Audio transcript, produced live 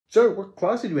So, what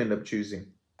class did you end up choosing?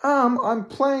 I'm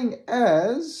playing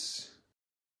as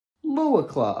lower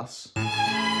class.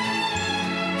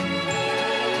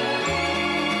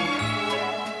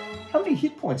 How many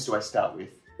hit points do I start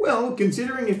with? Well,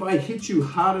 considering if I hit you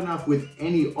hard enough with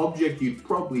any object you'd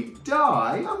probably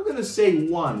die, I'm gonna say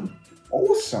 1.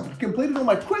 Awesome, I completed all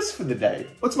my quests for the day.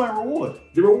 What's my reward?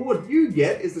 The reward you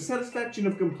get is the satisfaction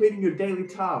of completing your daily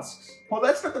tasks. Well,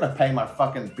 that's not gonna pay my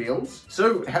fucking bills.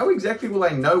 So how exactly will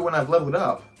I know when I've leveled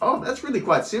up? Oh, that's really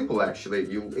quite simple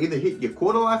actually. You'll either hit your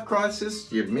quarter-life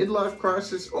crisis, your midlife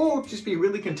crisis, or just be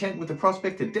really content with the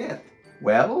prospect of death.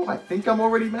 Well, I think I'm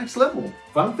already max level.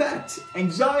 Fun fact,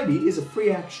 anxiety is a free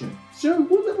action. So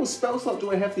what level spell slot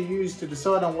do I have to use to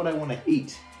decide on what I want to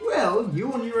eat? Well,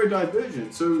 you're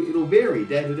neurodivergent, so it'll vary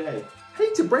day to day.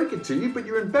 Hate to break it to you, but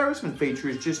your embarrassment feature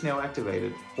is just now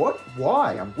activated. What?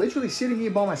 Why? I'm literally sitting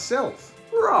here by myself.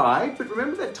 Right, but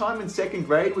remember that time in 2nd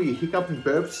grade where you hiccup and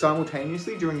burped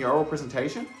simultaneously during your oral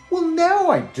presentation? Well, now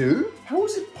I do. How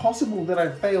is it possible that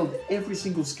I failed every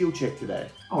single skill check today?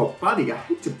 Oh, buddy, I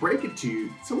hate to break it to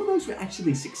you. Some of those were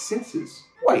actually successes.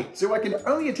 Wait, so I can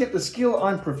only attempt a skill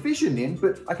I'm proficient in,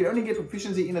 but I can only get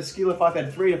proficiency in a skill if I've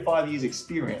had 3 to 5 years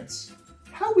experience.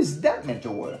 How is that meant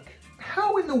to work?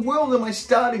 How in the world am I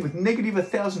starting with negative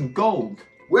 1,000 gold?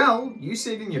 Well, you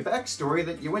said in your backstory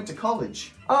that you went to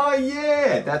college. Oh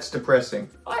yeah, that's depressing.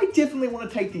 I definitely want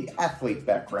to take the athlete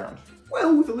background.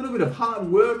 Well, with a little bit of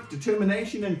hard work,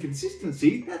 determination, and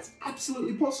consistency, that's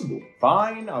absolutely possible.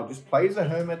 Fine, I'll just play as a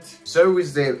hermit. So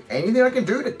is there anything I can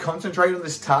do to concentrate on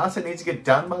this task that needs to get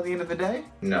done by the end of the day?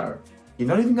 No. You're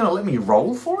not even gonna let me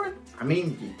roll for it? I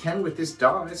mean, you can with this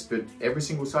dice, but every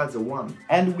single side's a 1.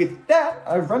 And with that,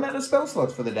 I've run out of spell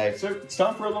slots for the day, so it's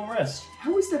time for a long rest.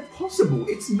 How is that possible?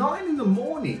 It's 9 in the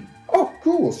morning. Oh,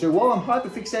 cool. So while I'm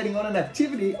hyperfixating on an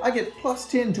activity, I get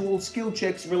 +10 to all skill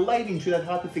checks relating to that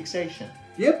hyperfixation.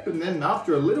 Yep, and then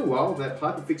after a little while, that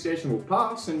hyperfixation will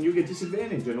pass and you get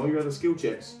disadvantage on all your other skill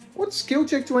checks. What skill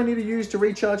check do I need to use to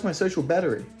recharge my social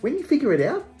battery? When you figure it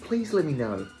out, please let me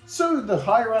know. So the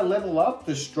higher I level up,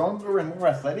 the stronger and more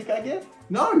athletic I get?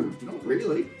 No, not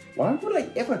really. Why would I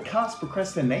ever cast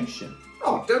procrastination?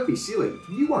 Oh, don't be silly.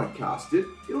 You won't cast it.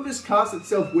 It'll just cast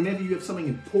itself whenever you have something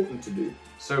important to do.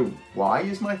 So why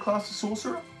is my class a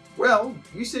sorcerer? Well,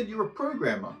 you said you're a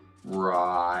programmer.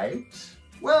 Right.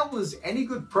 Well, as any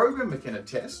good programmer can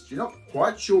attest, you're not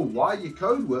quite sure why your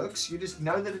code works, you just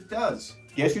know that it does.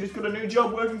 Guess you just got a new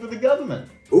job working for the government.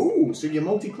 Ooh, so you're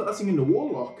multi-classing into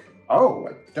Warlock. Oh,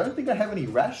 I don't think I have any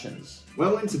rations.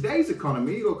 Well, in today's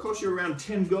economy, it'll cost you around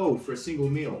 10 gold for a single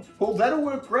meal. Well, that'll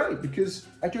work great because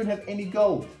I don't have any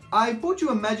gold. I bought you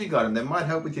a magic item that might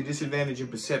help with your disadvantage in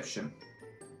perception.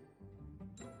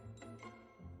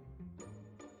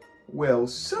 Well,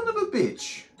 son of a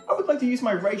bitch. I would like to use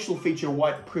my racial feature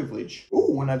white privilege.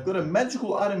 Ooh, and I've got a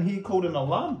magical item here called an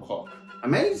alarm clock.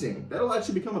 Amazing. That'll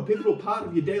actually become a pivotal part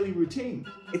of your daily routine.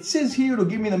 It says here it'll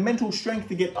give me the mental strength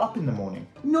to get up in the morning.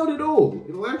 Not at all.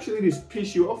 It'll actually just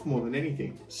piss you off more than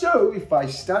anything. So, if I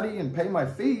study and pay my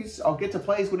fees, I'll get to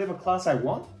play as whatever class I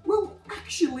want? Well,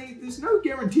 actually, there's no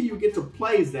guarantee you'll get to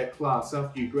play as that class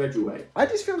after you graduate. I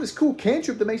just found this cool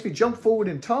cantrip that makes me jump forward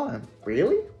in time.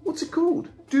 Really? What's it called?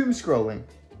 Doom scrolling.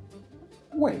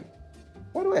 Wait,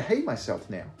 why do I hate myself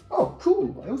now? Oh,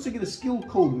 cool. I also get a skill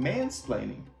called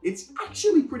mansplaining. It's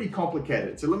actually pretty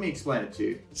complicated, so let me explain it to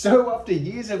you. So after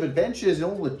years of adventures and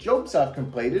all the jobs I've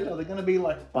completed, are they going to be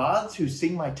like bards who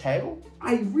sing my tale?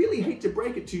 I really hate to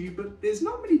break it to you, but there's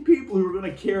not many people who are going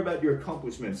to care about your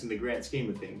accomplishments in the grand scheme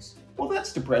of things. Well,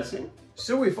 that's depressing.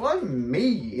 So if I'm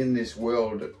me in this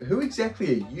world, who exactly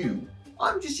are you?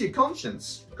 I'm just your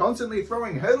conscience, constantly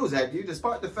throwing hurdles at you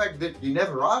despite the fact that you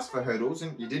never asked for hurdles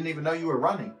and you didn't even know you were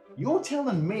running. You're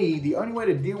telling me the only way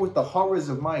to deal with the horrors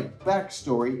of my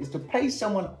backstory is to pay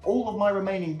someone all of my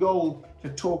remaining gold to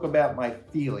talk about my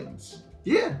feelings.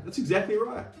 Yeah, that's exactly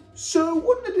right. So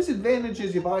what are the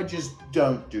disadvantages if I just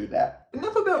don't do that?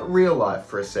 Enough about real life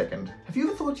for a second. Have you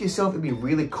ever thought to yourself it'd be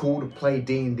really cool to play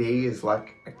D&D as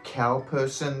like a cow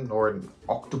person or an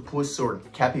octopus or a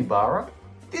capybara?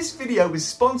 This video is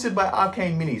sponsored by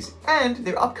Arcane Minis and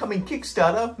their upcoming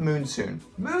Kickstarter, Moonsoon.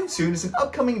 Moonsoon is an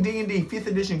upcoming D&D 5th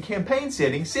edition campaign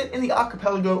setting set in the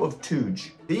archipelago of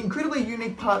Tooge. The incredibly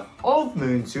unique part of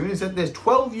Moonsoon is that there's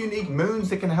 12 unique moons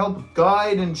that can help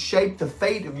guide and shape the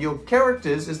fate of your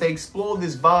characters as they explore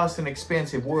this vast and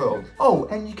expansive world. Oh,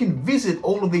 and you can visit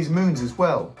all of these moons as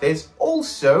well. There's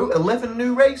also 11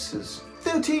 new races.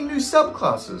 13 new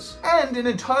subclasses, and an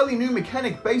entirely new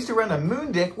mechanic based around a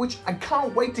moon deck which I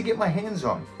can't wait to get my hands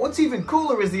on. What's even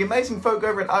cooler is the amazing folk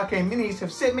over at Arcane Minis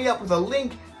have set me up with a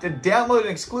link to download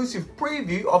an exclusive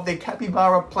preview of their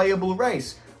Capybara playable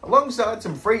race, alongside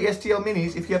some free STL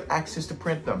minis if you have access to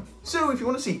print them. So if you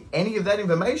want to see any of that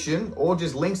information, or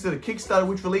just links to the Kickstarter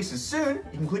which releases soon,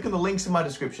 you can click on the links in my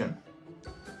description.